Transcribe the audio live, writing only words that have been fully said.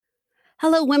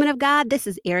Hello, women of God. This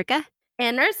is Erica,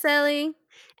 And Urseli.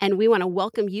 and we want to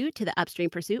welcome you to the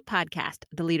Upstream Pursuit podcast,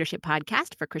 the leadership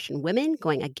podcast for Christian women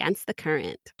going against the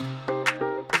current.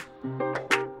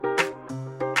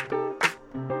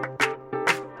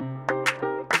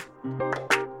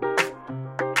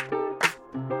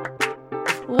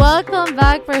 Welcome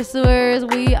back, pursuers.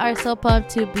 We are so pumped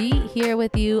to be here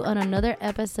with you on another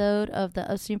episode of the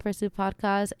Upstream Pursuit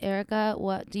podcast. Erica,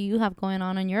 what do you have going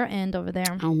on your end over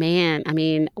there? Oh, man.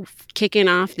 Kicking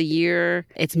off the year,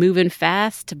 it's moving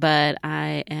fast, but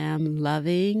I am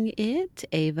loving it.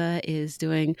 Ava is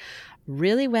doing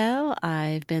really well.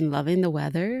 I've been loving the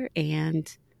weather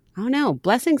and, I don't know,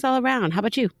 blessings all around. How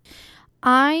about you?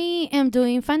 I am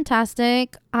doing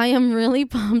fantastic. I am really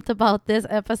pumped about this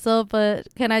episode, but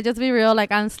can I just be real?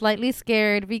 I'm slightly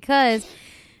scared because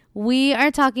we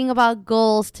are talking about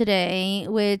goals today,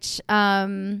 which,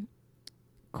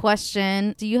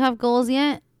 question, do you have goals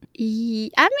yet?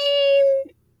 I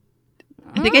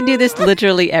think I do this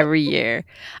literally every year.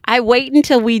 I wait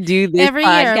until we do this every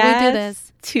year we do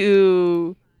this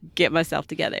to get myself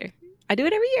together. I do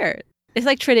it every year. It's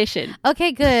like tradition.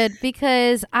 Okay, good,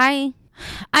 because I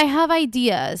have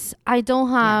ideas. I don't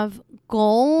have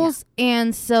goals. Yeah.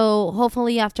 And so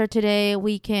hopefully after today,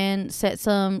 we can set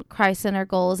some Christ-centered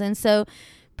goals. And so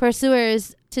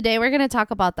pursuers, today we're going to talk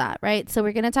about that, right? So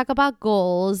we're going to talk about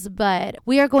goals, but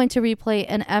we are going to replay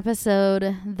an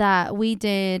episode that we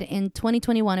did in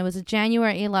 2021. It was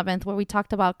January 11th where we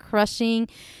talked about crushing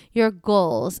your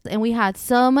goals. And we had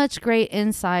so much great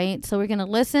insight. So we're going to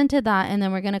listen to that and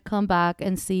then we're going to come back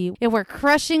and see if we're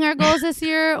crushing our goals this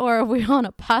year or if we're on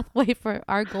a pathway for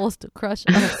our goals to crush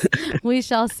us. We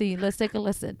shall see. Let's take a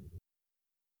listen.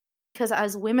 Because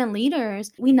as women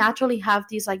leaders, we naturally have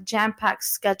these jam-packed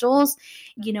schedules.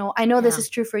 I know this is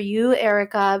true for you,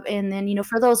 Erica, and then,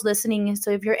 for those listening.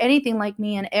 So if you're anything like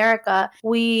me and Erica,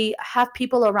 we have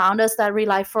people around us that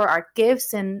rely for our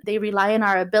gifts and they rely on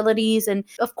our abilities. And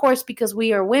of course, because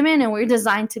we are women and we're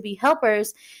designed to be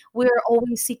helpers, we're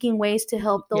always seeking ways to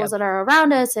help those that are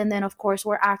around us. And then, of course,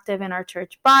 we're active in our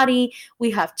church body.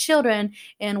 We have children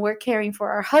and we're caring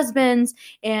for our husbands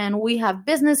and we have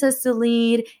businesses to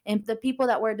lead and the people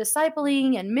that we're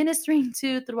discipling and ministering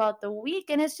to throughout the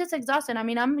week. And it's just exhausting.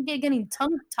 I'm getting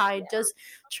tongue-tied just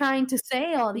trying to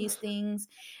say all these things.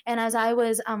 And as I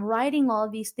was writing all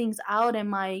these things out in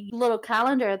my little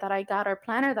calendar that I got or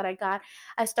planner that I got,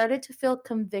 I started to feel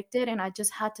convicted and I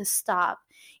just had to stop.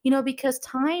 Because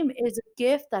time is a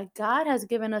gift that God has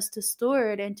given us to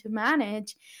steward and to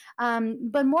manage.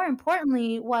 But more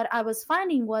importantly, what I was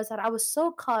finding was that I was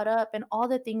so caught up in all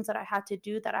the things that I had to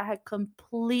do that I had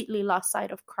completely lost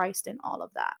sight of Christ in all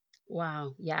of that.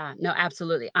 Wow. Yeah. No,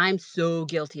 absolutely. I'm so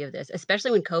guilty of this,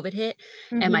 especially when COVID hit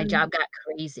and my job got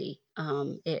crazy.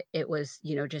 It was,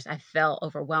 just I felt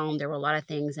overwhelmed. There were a lot of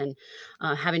things and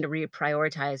having to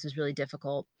reprioritize was really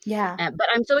difficult. Yeah. But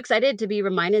I'm so excited to be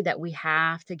reminded that we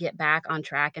have to get back on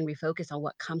track and refocus on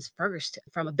what comes first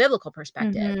from a biblical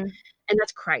perspective. And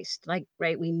that's Christ,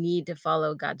 right? We need to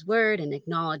follow God's word and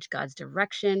acknowledge God's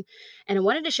direction. And I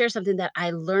wanted to share something that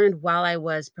I learned while I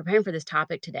was preparing for this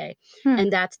topic today.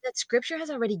 And that's that scripture has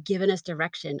already given us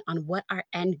direction on what our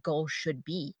end goal should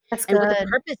be. That's and good. What the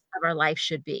purpose of our life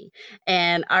should be.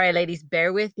 And all right, ladies,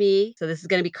 bear with me. So this is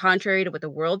going to be contrary to what the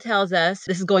world tells us.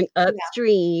 This is going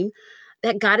upstream.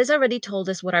 That God has already told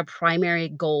us what our primary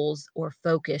goals or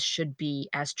focus should be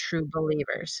as true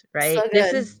believers, right? So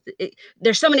good.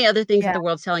 There's so many other things that the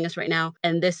world's telling us right now,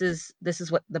 and this is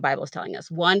what the Bible is telling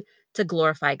us. One, to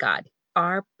glorify God.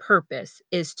 Our purpose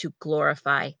is to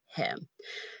glorify Him.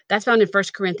 That's found in 1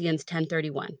 Corinthians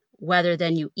 10:31. Whether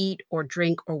then you eat or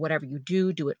drink or whatever you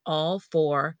do, do it all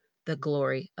for the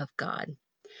glory of God.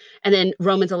 And then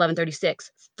Romans 11:36,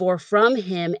 for from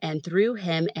him and through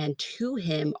him and to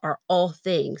him are all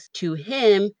things. To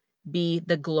him be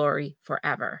the glory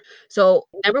forever. So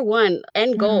number one,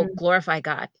 end goal, glorify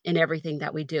God in everything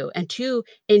that we do. And two,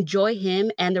 enjoy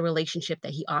him and the relationship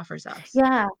that he offers us.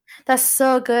 Yeah, that's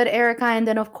so good, Erica. And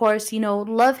then, of course,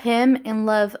 love him and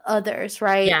love others,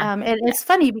 right? Yeah. And it's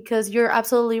funny because you're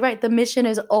absolutely right. The mission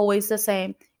is always the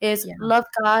same, is love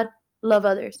God, love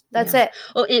others. That's it.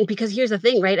 Oh, and because here's the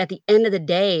thing, right? At the end of the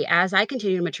day, as I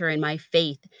continue to mature in my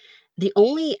faith, the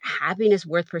only happiness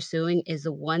worth pursuing is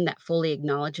the one that fully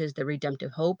acknowledges the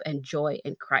redemptive hope and joy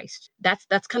in Christ.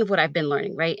 That's kind of what I've been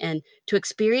learning, right? And to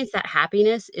experience that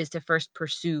happiness is to first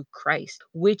pursue Christ,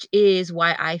 which is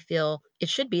why I feel it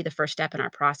should be the first step in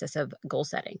our process of goal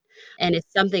setting. And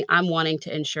it's something I'm wanting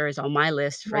to ensure is on my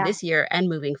list for this year and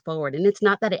moving forward. And it's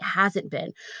not that it hasn't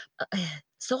been.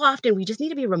 so often we just need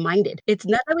to be reminded. It's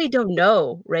not that we don't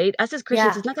know, right? Us as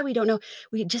Christians, Yeah. it's not that we don't know.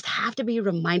 We just have to be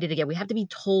reminded again. We have to be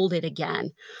told it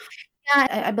again.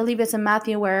 Yeah, I believe it's in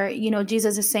Matthew where,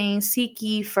 Jesus is saying, seek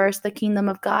ye first the kingdom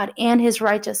of God and his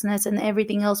righteousness, and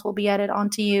everything else will be added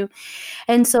onto you.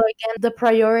 And so again, the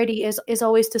priority is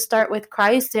always to start with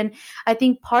Christ. And I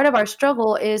think part of our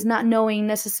struggle is not knowing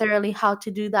necessarily how to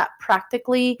do that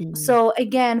practically. So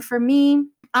again, for me,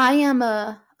 I am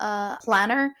a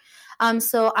planner.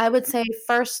 So I would say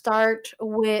first start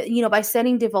with, by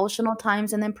setting devotional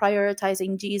times and then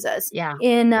prioritizing Jesus. Yeah.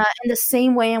 In the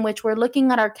same way in which we're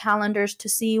looking at our calendars to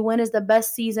see when is the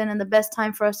best season and the best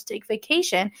time for us to take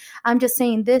vacation. I'm just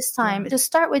saying this time to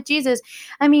start with Jesus.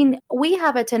 I mean, we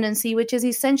have a tendency, which is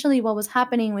essentially what was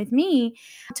happening with me,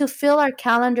 to fill our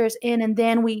calendars in, and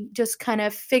then we just kind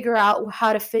of figure out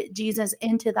how to fit Jesus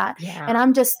into that. Yeah. And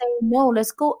I'm just saying, no,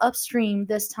 let's go upstream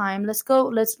this time. Let's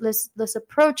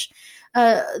approach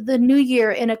the new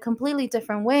year in a completely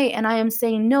different way. And I am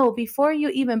saying, no, before you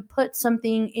even put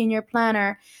something in your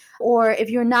planner, or if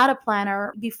you're not a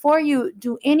planner, before you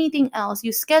do anything else,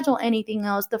 you schedule anything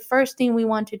else, the first thing we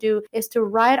want to do is to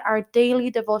write our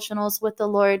daily devotionals with the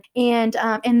Lord. And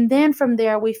then from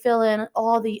there, we fill in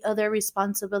all the other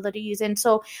responsibilities. And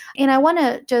I want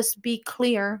to just be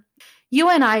clear, you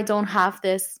and I don't have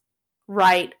this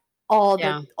right all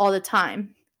the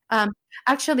time.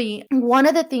 Actually, one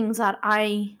of the things that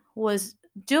I was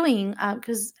doing,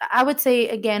 because I would say,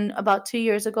 again, about 2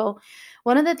 years ago,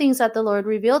 one of the things that the Lord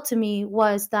revealed to me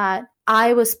was that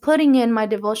I was putting in my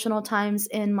devotional times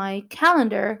in my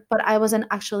calendar, but I wasn't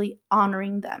actually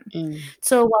honoring them.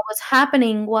 So what was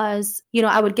happening was,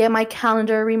 I would get my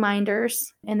calendar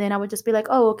reminders, and then I would just be like,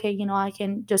 oh, okay, I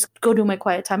can just go do my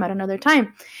quiet time at another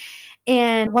time.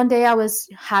 And one day I was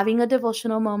having a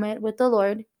devotional moment with the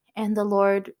Lord, and the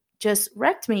Lord just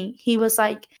wrecked me. He was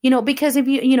like, because if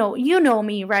you know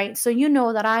me, right? So you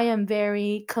know that I am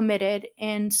very committed.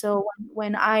 And so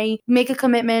when I make a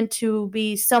commitment to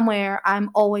be somewhere, I'm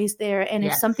always there. And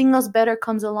if something else better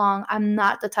comes along, I'm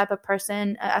not the type of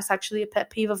person, that's actually a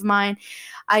pet peeve of mine,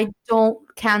 I don't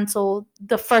cancel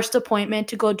the first appointment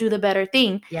to go do the better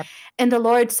thing. Yep. And the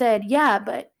Lord said, yeah,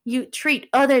 but you treat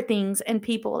other things and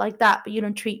people like that, but you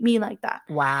don't treat me like that.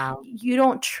 Wow. You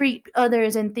don't treat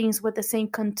others and things with the same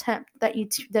contempt that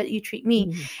you treat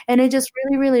me. And it just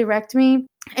really, really wrecked me.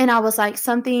 And I was like,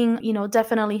 something,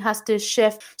 definitely has to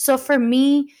shift. So for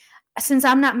me, since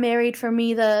I'm not married, for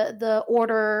me, the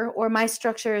order or my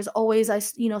structure is always, I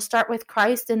start with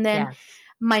Christ, and then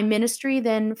my ministry,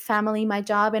 then family, my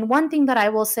job. And one thing that I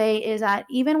will say is that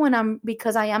even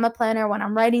because I am a planner, when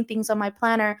I'm writing things on my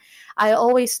planner, I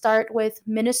always start with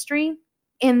ministry.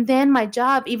 And then my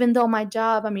job, even though my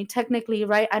job, I mean, technically,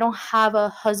 right, I don't have a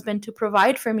husband to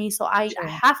provide for me. So I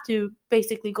have to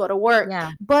basically go to work.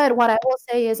 Yeah. But what I will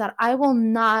say is that I will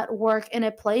not work in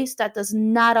a place that does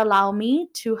not allow me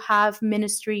to have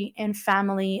ministry and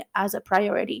family as a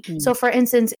priority. So for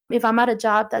instance, if I'm at a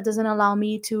job that doesn't allow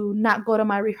me to not go to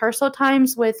my rehearsal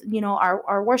times with,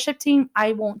 our worship team,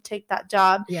 I won't take that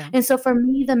job. And so for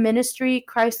me, the ministry,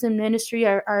 Christ and ministry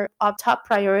are a top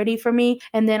priority for me.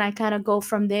 And then I kind of go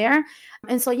from there.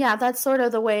 And so, that's sort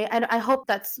of the way. I hope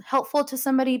that's helpful to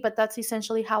somebody, but that's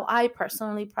essentially how I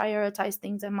personally prioritize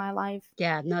things in my life.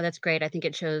 Yeah, no, that's great. I think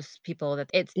it shows people that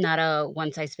it's not a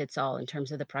one size fits all in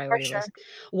terms of the priority list.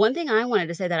 One thing I wanted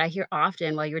to say that I hear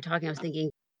often while you were talking, I was thinking,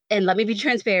 and let me be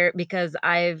transparent because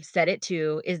I've said it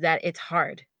too, is that it's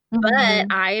hard. But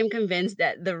I am convinced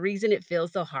that the reason it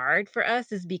feels so hard for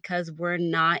us is because we're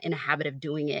not in a habit of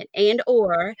doing it, and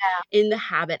or in the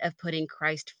habit of putting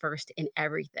Christ first in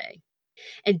everything.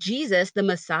 And Jesus, the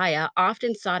Messiah,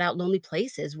 often sought out lonely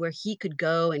places where he could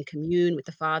go and commune with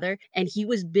the Father, and he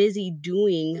was busy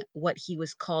doing what he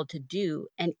was called to do.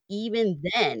 And even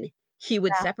then, he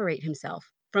would separate himself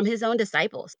from his own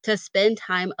disciples to spend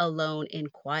time alone in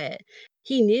quiet.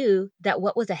 He knew that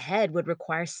what was ahead would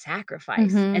require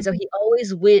sacrifice. And so he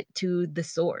always went to the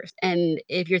source. And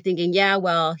if you're thinking, yeah,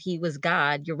 well, he was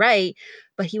God, you're right,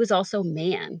 but he was also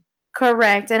man.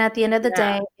 Correct. And at the end of the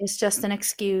day, it's just an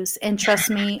excuse. And trust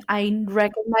me, I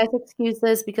recognize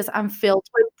excuses because I'm filled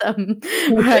with them,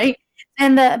 right?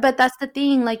 But that's the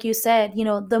thing, like you said,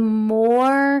 the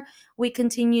more we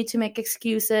continue to make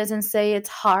excuses and say it's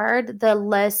hard, the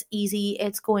less easy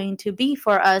it's going to be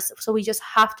for us. So we just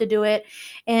have to do it.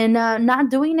 And not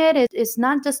doing it is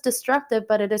not just destructive,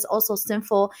 but it is also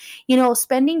sinful.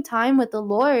 Spending time with the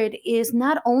Lord is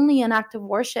not only an act of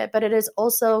worship, but it is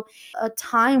also a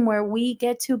time where we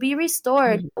get to be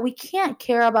restored. We can't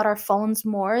care about our phones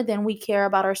more than we care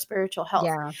about our spiritual health.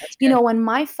 Yeah, that's good. When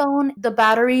my phone, the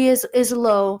battery is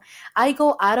low, I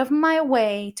go out of my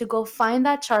way to go find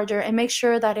that charger and make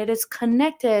sure that it is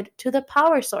connected to the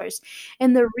power source.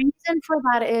 And the reason for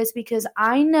that is because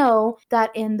I know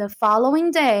that in the following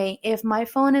day, if my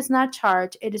phone is not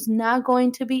charged, it is not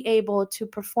going to be able to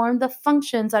perform the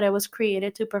functions that it was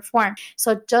created to perform.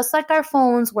 So just like our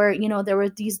phones, where, there were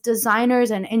these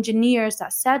designers and engineers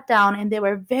that sat down and they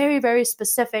were very, very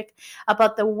specific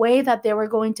about the way that they were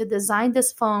going to design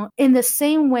this phone. In the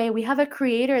same way, we have a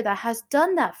creator that has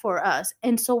done that for us.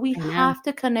 And so we have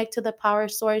to connect to the power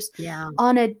source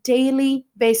on a daily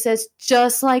basis,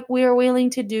 just like we are willing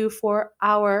to do for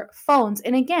our phones.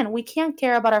 And again, we can't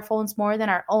care about our phones more than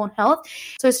our own health.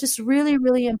 So it's just really,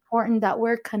 really important that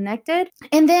we're connected.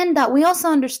 And then that we also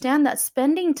understand that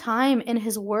spending time in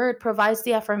his word provides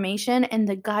the affirmation and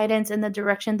the guidance and the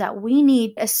direction that we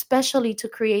need, especially to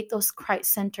create those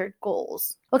Christ-centered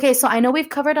goals. Okay, so I know we've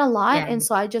covered a lot, and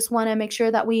so I just want to make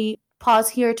sure that we pause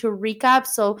here to recap.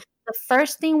 So the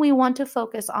first thing we want to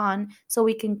focus on so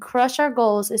we can crush our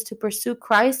goals is to pursue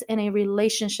Christ in a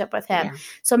relationship with him.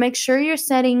 So make sure you're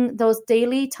setting those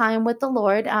daily time with the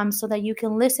Lord so that you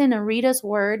can listen and read his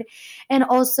word. And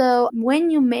also,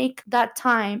 when you make that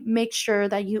time, make sure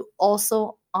that you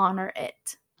also honor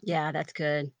it. Yeah, that's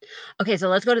good. Okay, so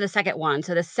let's go to the second one.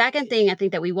 So the second thing I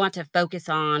think that we want to focus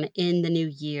on in the new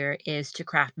year is to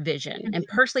craft vision. And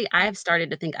personally, I have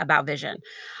started to think about vision.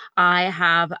 I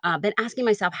have been asking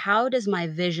myself, how does my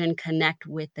vision connect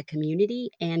with the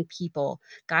community and people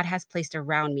God has placed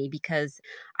around me? Because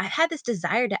I've had this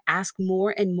desire to ask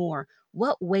more and more,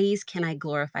 what ways can I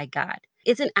glorify God?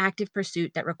 It's an active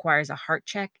pursuit that requires a heart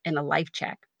check and a life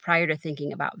check prior to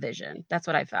thinking about vision. That's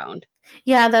what I found.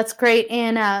 Yeah, that's great.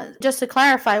 And just to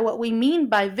clarify, what we mean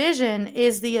by vision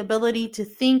is the ability to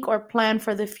think or plan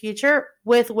for the future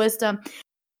with wisdom.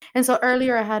 And so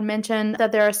earlier I had mentioned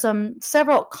that there are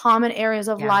several common areas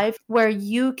of life where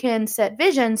you can set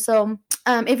vision. So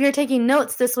if you're taking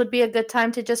notes, this would be a good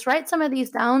time to just write some of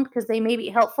these down because they may be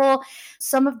helpful.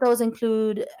 Some of those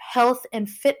include health and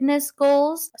fitness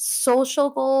goals, social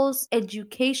goals,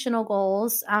 educational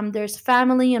goals. There's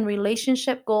family and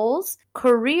relationship goals,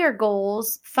 career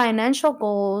goals, financial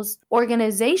goals,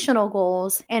 organizational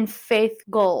goals, and faith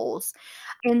goals.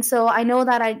 And so I know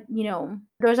that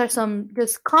those are some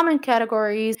just common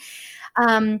categories.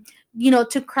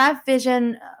 To craft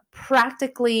vision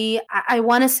practically, I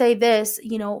want to say this,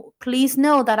 please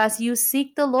know that as you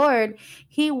seek the Lord,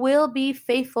 he will be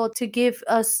faithful to give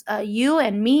us, you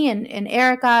and me and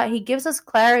Erica, he gives us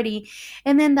clarity.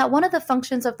 And then that one of the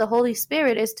functions of the Holy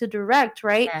Spirit is to direct,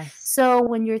 right? Yes. So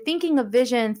when you're thinking of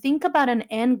vision, think about an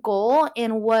end goal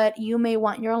and what you may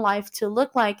want your life to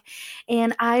look like.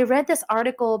 And I read this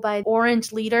article by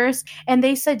Orange Leaders, and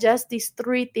they suggest these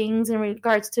 3 things in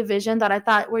regards to vision that I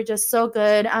thought were just so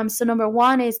good. So number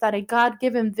 1 is that a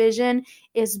God-given vision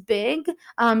is big.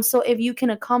 So if you can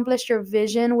accomplish your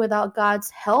vision without God's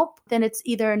help, then it's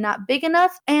either not big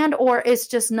enough or it's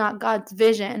just not God's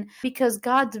vision, because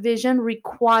God's vision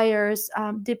requires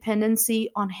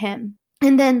dependency on him.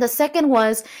 And then the second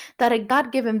was that a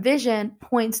God-given vision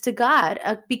points to God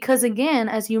because, again,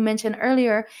 as you mentioned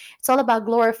earlier, it's all about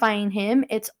glorifying him.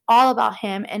 It's all about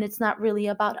him, and it's not really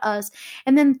about us.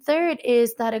 And then third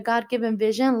is that a God-given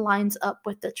vision lines up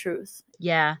with the truth.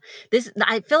 Yeah.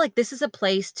 I feel like this is a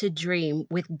place to dream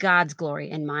with God's glory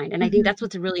in mind. And I think that's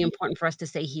what's really important for us to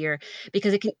say here,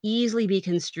 because it can easily be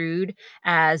construed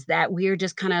as that we're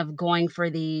just kind of going for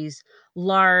these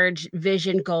large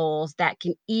vision goals that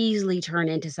can easily turn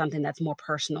into something that's more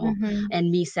personal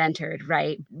and me-centered,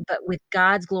 right? But with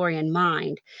God's glory in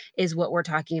mind is what we're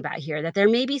talking about here, that there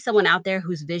may be someone out there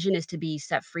whose vision is to be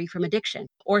set free from addiction,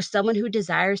 or someone who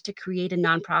desires to create a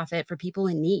nonprofit for people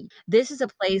in need. This is a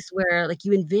place where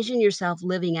you envision yourself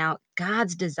living out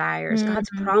God's desires, God's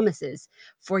promises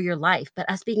for your life, but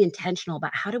us being intentional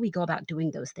about how do we go about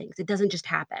doing those things. It doesn't just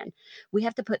happen. We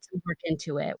have to put some work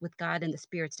into it with God and the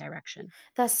Spirit's direction.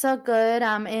 That's so good.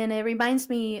 And it reminds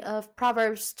me of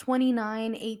Proverbs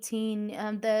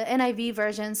 29:18. The NIV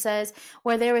version says,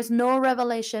 where there is no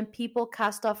revelation, people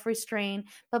cast off restraint,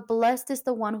 but blessed is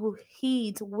the one who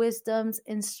heeds wisdom's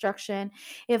instruction.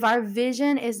 If our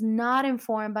vision is not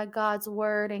informed by God's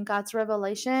word and God's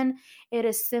revelation, it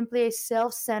is simply basically a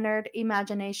self-centered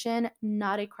imagination,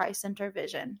 not a Christ-centered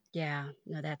vision. Yeah,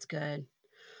 no, that's good.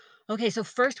 Okay, so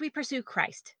first we pursue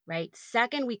Christ, right?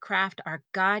 Second, we craft our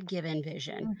God given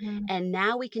vision. Mm-hmm. And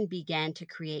now we can begin to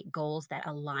create goals that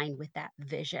align with that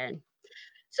vision.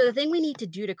 So the thing we need to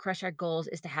do to crush our goals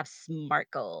is to have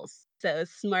SMART goals. So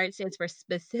SMART stands for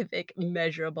specific,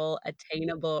 measurable,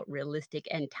 attainable, realistic,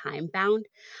 and time bound.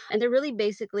 And they're really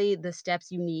basically the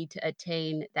steps you need to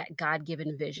attain that God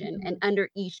given vision. And under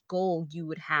each goal, you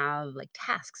would have like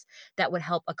tasks that would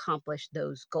help accomplish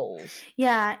those goals.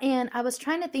 Yeah, and I was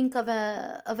trying to think of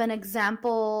an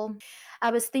example. I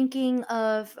was thinking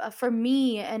of for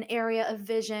me an area of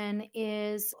vision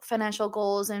is financial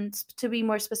goals, and to be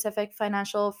more specific,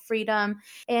 financial freedom.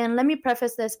 And let me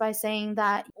preface this by saying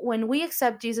that when we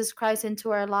accept Jesus Christ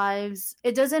into our lives,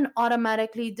 it doesn't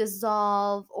automatically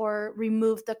dissolve or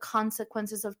remove the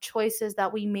consequences of choices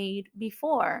that we made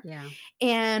before. Yeah.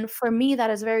 And for me, that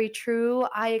is very true.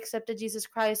 I accepted Jesus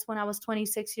Christ when I was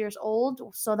 26 years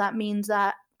old. So that means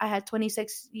that I had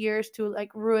 26 years to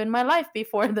like ruin my life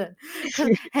before then.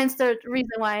 Hence the reason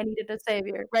why I needed a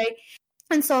savior, right?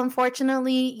 And so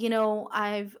unfortunately,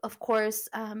 I've, of course,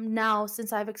 now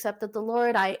since I've accepted the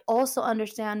Lord, I also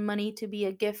understand money to be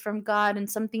a gift from God and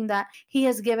something that He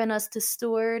has given us to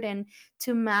steward and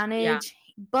to manage.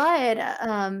 But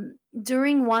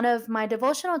during one of my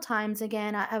devotional times,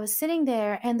 again, I was sitting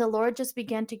there and the Lord just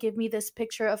began to give me this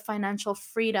picture of financial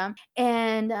freedom.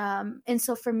 And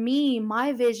so for me,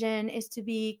 my vision is to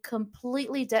be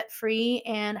completely debt free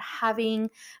and having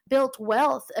built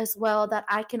wealth as well that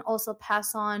I can also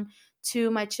pass on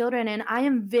to my children. And I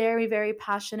am very, very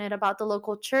passionate about the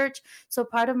local church. So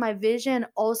part of my vision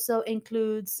also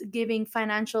includes giving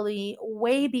financially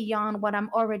way beyond what I'm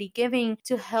already giving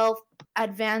to help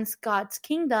advance God's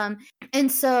kingdom.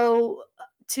 And so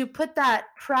to put that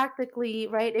practically,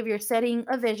 right, if you're setting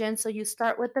a vision, so you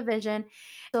start with the vision.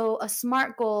 So a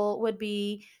SMART goal would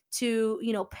be to,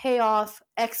 pay off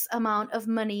X amount of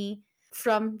money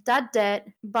from that debt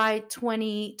by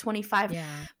 2025. Yeah.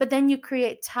 But then you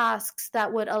create tasks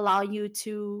that would allow you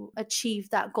to achieve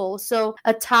that goal. So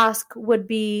a task would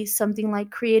be something like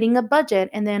creating a budget,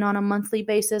 and then on a monthly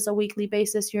basis, a weekly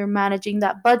basis, you're managing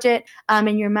that budget,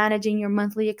 and you're managing your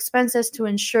monthly expenses to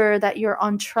ensure that you're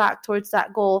on track towards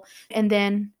that goal. And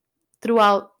then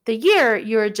throughout the year,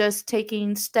 you're just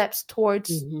taking steps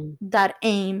towards that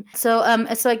aim. So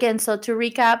again, to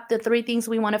recap, the 3 things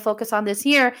we want to focus on this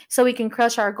year so we can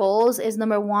crush our goals is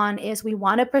number 1 is we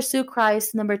want to pursue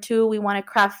Christ. Number 2, we want to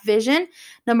craft vision.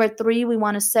 Number 3, we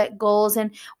want to set goals.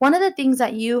 And one of the things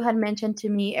that you had mentioned to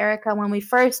me, Erica, when we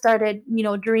first started,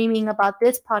 dreaming about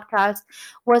this podcast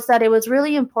was that it was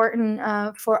really important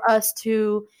for us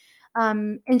to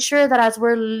ensure that as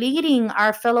we're leading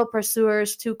our fellow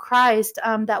pursuers to Christ,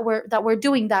 that we're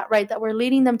doing that, right? That we're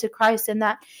leading them to Christ, and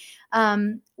that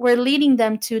we're leading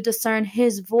them to discern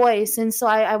His voice. And so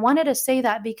I wanted to say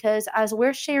that because as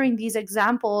we're sharing these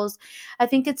examples, I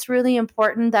think it's really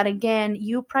important that, again,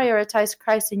 you prioritize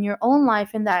Christ in your own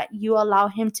life and that you allow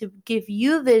Him to give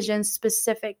you vision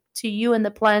specific to you and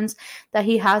the plans that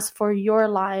He has for your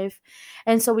life.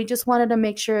 And so we just wanted to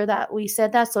make sure that we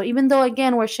said that. So even though,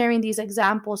 again, we're sharing these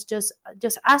examples, just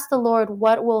ask the Lord,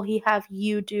 what will He have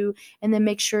you do? And then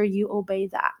make sure you obey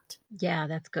that. Yeah,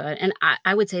 that's good. And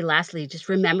I would say lastly, just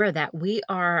remember that we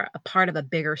are a part of a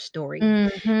bigger story.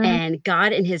 And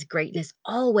God in His greatness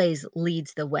always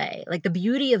leads the way. Like the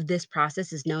beauty of this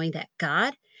process is knowing that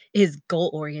God is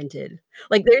goal-oriented.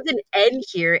 Like there's an end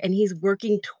here and He's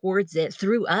working towards it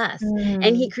through us.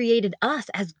 And He created us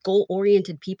as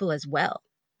goal-oriented people as well,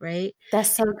 right?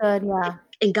 That's so good, yeah.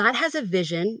 And God has a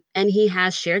vision, and He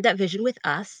has shared that vision with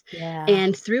us. Yeah.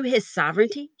 And through His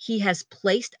sovereignty, He has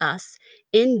placed us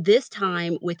in this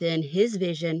time within His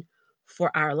vision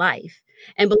for our life.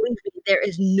 And believe me, there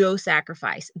is no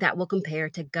sacrifice that will compare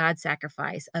to God's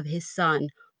sacrifice of His Son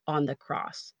on the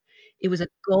cross. It was a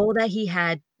goal that He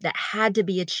had that had to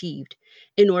be achieved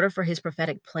in order for His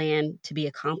prophetic plan to be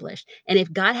accomplished. And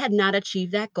if God had not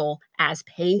achieved that goal, as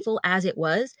painful as it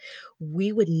was,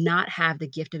 we would not have the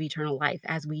gift of eternal life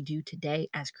as we do today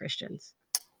as Christians.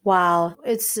 Wow.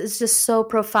 It's just so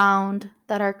profound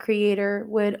that our Creator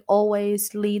would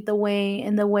always lead the way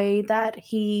in the way that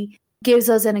He gives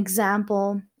us an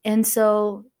example. And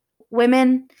so,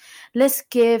 women, let's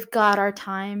give God our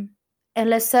time. And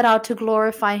let's set out to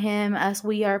glorify Him as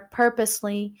we are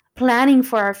purposely planning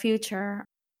for our future.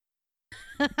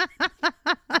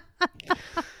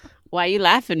 Why are you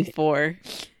laughing for?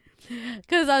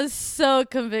 Because I was so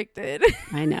convicted.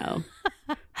 I know.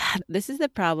 This is the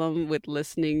problem with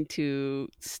listening to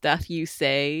stuff you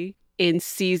say in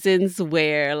seasons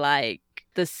where like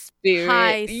the spirit.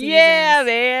 High Yeah, seasons.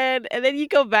 man. And then you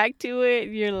go back to it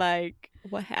and you're like,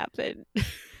 what happened?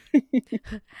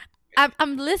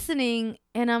 I'm listening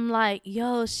and I'm like,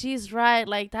 yo, she's right.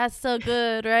 Like, that's so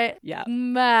good, right? Yeah.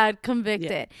 Mad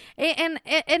convicted. And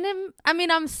I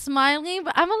mean, I'm smiling,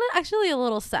 but I'm actually a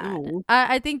little sad. Oh.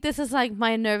 I think this is like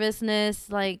my nervousness,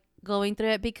 like going through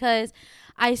it, because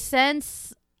I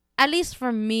sense, at least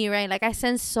for me, right? Like, I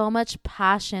sense so much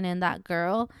passion in that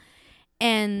girl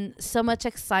and so much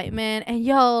excitement. And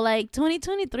yo, like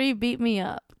 2023 beat me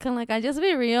up. Can like I just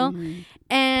be real?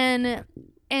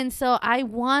 And so I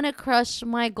want to crush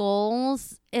my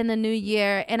goals in the new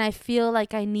year. And I feel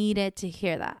like I needed to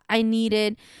hear that. I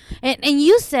needed, and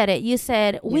you said it. You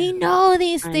said, we know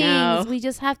these things. Know. We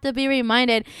just have to be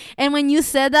reminded. And when you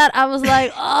said that, I was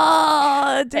like,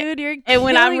 oh, dude, you're And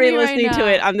when I'm re-listening right to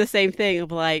it, I'm the same thing. I'm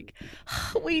like,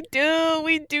 we do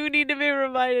need to be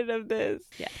reminded of this.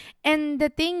 Yeah. And the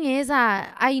thing is,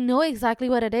 I know exactly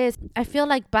what it is. I feel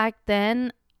like back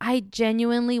then, I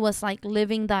genuinely was like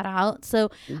living that out.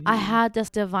 So I had this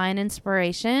divine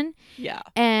inspiration. Yeah.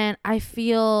 And I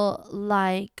feel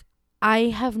like I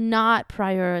have not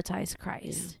prioritized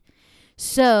Christ. Yeah.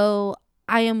 So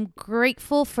I am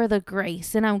grateful for the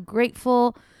grace, and I'm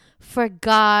grateful for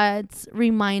God's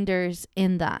reminders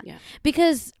in that. Yeah.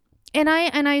 Because, and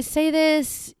I say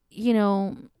this, you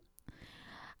know,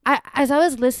 as I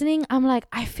was listening, I'm like,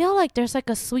 I feel like there's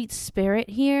like a sweet spirit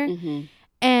here.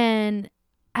 And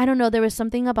I don't know, there was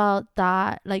something about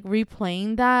that, like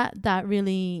replaying that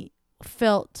really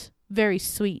felt very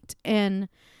sweet. And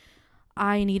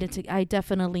I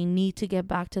definitely need to get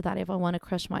back to that if I want to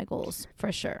crush my goals,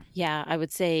 for sure. Yeah, I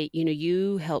would say, you know,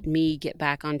 you helped me get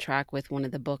back on track with one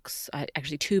of the books,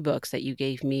 actually 2 books that you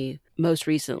gave me most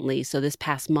recently. So this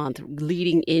past month,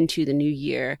 leading into the new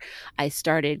year, I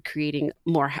started creating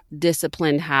more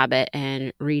disciplined habit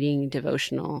and reading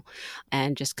devotional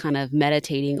and just kind of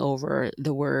meditating over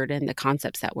the word and the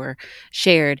concepts that were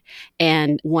shared.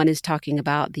 And one is talking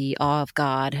about the awe of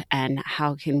God and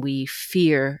how can we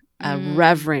fear a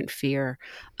reverent fear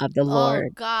of the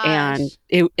Lord. Oh, gosh. And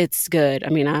it's good. I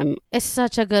mean, it's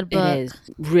such a good book. It is.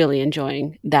 Really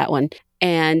enjoying that one.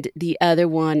 And the other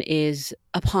one is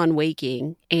Upon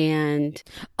Waking. And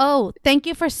oh, thank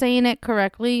you for saying it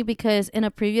correctly, because in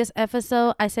a previous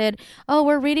episode I said, oh,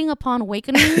 we're reading Upon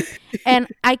Awakening and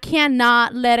I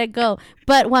cannot let it go.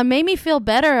 But what made me feel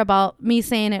better about me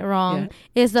saying it wrong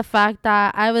is the fact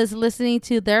that I was listening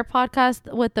to their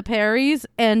podcast with the Perrys,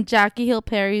 and Jackie Hill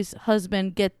Perry's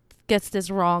husband gets this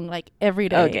wrong like every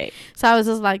day. Okay. So I was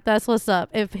just like, that's what's up.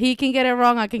 If he can get it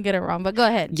wrong, I can get it wrong. But go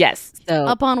ahead. Yes. So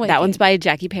Upon Waking. That one's by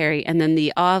Jackie Perry. And then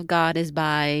The Awe of God is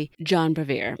by John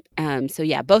Bevere. So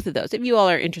yeah, both of those, if you all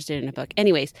are interested in a book.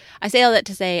 Anyways, I say all that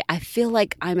to say, I feel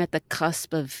like I'm at the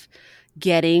cusp of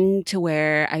getting to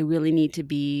where I really need to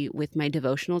be with my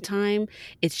devotional time.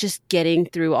 It's just getting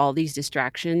through all these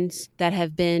distractions that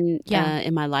have been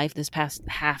in my life this past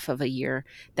half of a year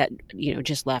that, you know,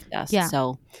 just left us. Yeah.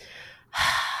 So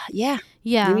yeah.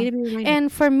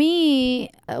 And for me,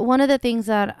 one of the things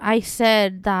that I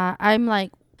said that I'm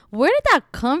like, where did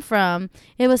that come from?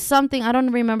 It was something, I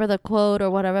don't remember the quote or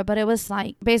whatever, but it was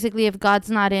like, basically, if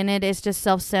God's not in it, it's just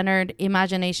self-centered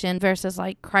imagination versus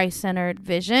like Christ-centered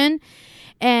vision.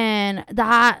 And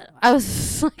that, I was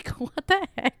just like, what the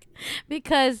heck?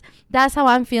 Because that's how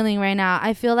I'm feeling right now.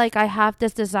 I feel like I have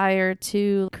this desire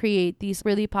to create these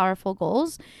really powerful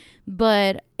goals,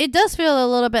 but it does feel a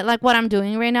little bit like what I'm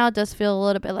doing right now. It does feel a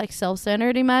little bit like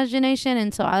self-centered imagination.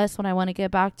 And so that's what I want to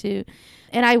get back to.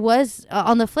 And I was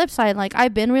on the flip side, like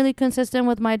I've been really consistent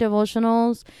with my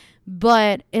devotionals,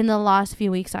 but in the last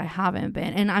few weeks I haven't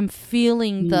been, and I'm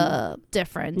feeling the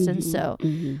difference. And so,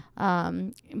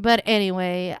 but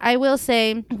anyway, I will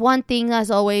say one thing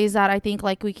as always that I think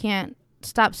like we can't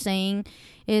stop saying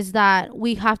is that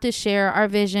we have to share our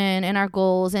vision and our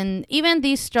goals and even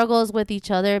these struggles with each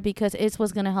other, because it's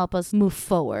what's going to help us move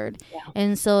forward.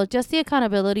 And so just the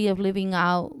accountability of living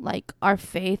out like our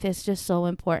faith is just so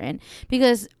important,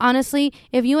 because honestly,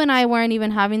 if you and I weren't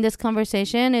even having this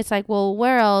conversation, it's like, well,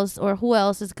 where else or who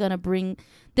else is going to bring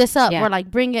this up or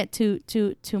like bring it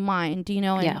to mind, you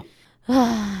know?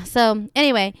 And, so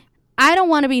anyway, I don't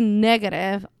want to be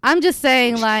negative. I'm just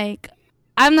saying like,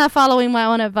 I'm not following my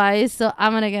own advice, so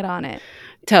I'm going to get on it.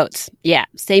 Totes. Yeah,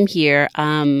 same here.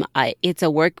 It's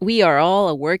a work. We are all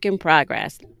a work in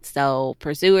progress. So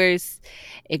pursuers,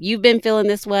 if you've been feeling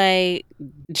this way,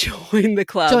 join the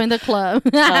club. Join the club.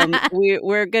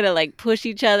 We're going to like push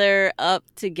each other up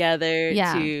together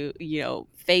to, you know,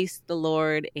 face the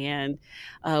Lord and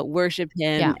worship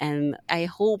him. And I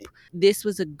hope this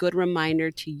was a good reminder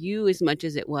to you as much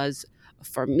as it was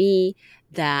for me,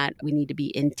 that we need to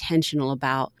be intentional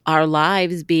about our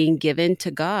lives being given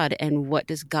to God, and what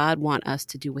does God want us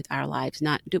to do with our lives,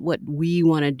 not what we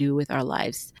want to do with our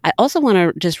lives. I also want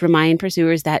to just remind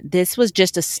pursuers that this was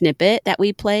just a snippet that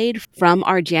we played from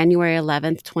our January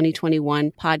 11th,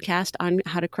 2021 podcast on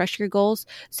how to crush your goals.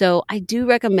 So I do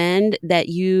recommend that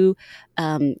you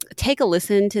take a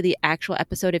listen to the actual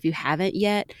episode if you haven't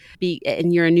yet,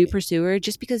 and you're a new pursuer,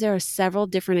 just because there are several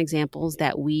different examples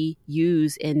that we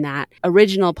use in that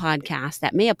original podcast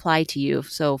that may apply to you.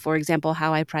 So, for example,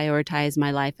 how I prioritize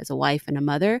my life as a wife and a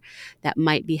mother, that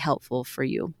might be helpful for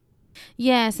you.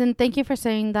 Yes, and thank you for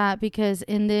saying that, because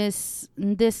in this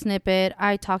snippet,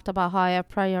 I talked about how I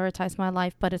prioritize my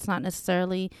life, but it's not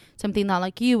necessarily something that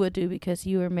like you would do because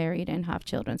you are married and have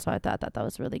children. So I thought that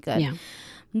was really good. Yeah.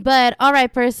 But all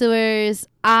right, pursuers,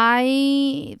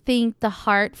 I think the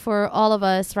heart for all of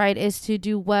us, right, is to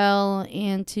do well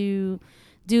and to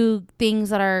do things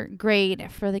that are great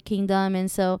for the kingdom.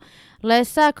 And so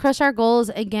let's crush our goals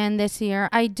again this year.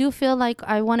 I do feel like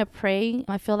I want to pray.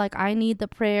 I feel like I need the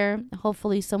prayer.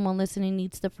 Hopefully someone listening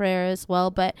needs the prayer as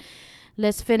well. But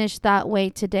let's finish that way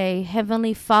today.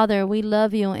 Heavenly Father, we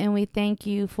love you and we thank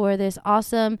you for this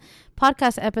awesome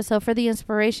podcast episode, for the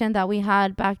inspiration that we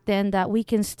had back then that we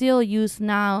can still use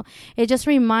now. It just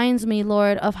reminds me,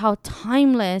 Lord, of how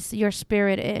timeless your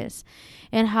spirit is,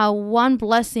 and how one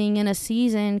blessing in a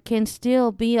season can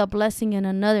still be a blessing in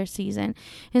another season.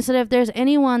 And so if there's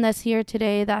anyone that's here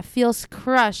today that feels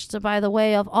crushed by the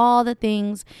way of all the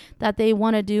things that they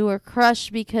want to do, or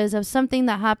crushed because of something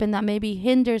that happened that maybe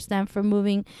hinders them from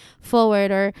moving forward,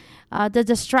 or the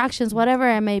distractions, whatever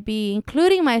it may be,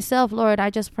 including myself, Lord, I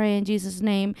just pray in Jesus'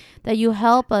 name that you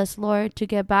help us, Lord, to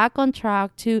get back on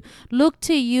track, to look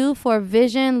to you for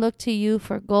vision, look to you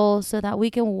for goals, so that we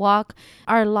can walk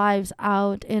our lives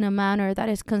out in a manner that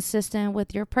is consistent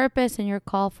with your purpose and your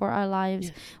call for our lives.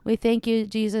 Yes. We thank you,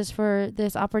 Jesus, for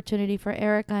this opportunity for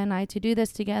Erica and I to do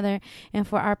this together, and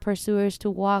for our pursuers to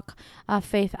walk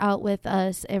faith out with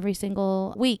us every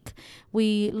single week.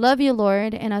 We love you,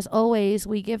 Lord, and as always,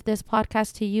 we give this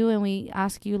podcast to you, and we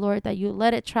ask you, Lord, that you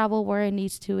let it travel where it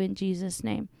needs to, in Jesus'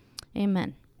 name.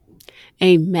 Amen.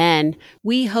 Amen.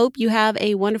 We hope you have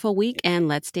a wonderful week, and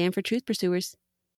let's stand for truth, pursuers.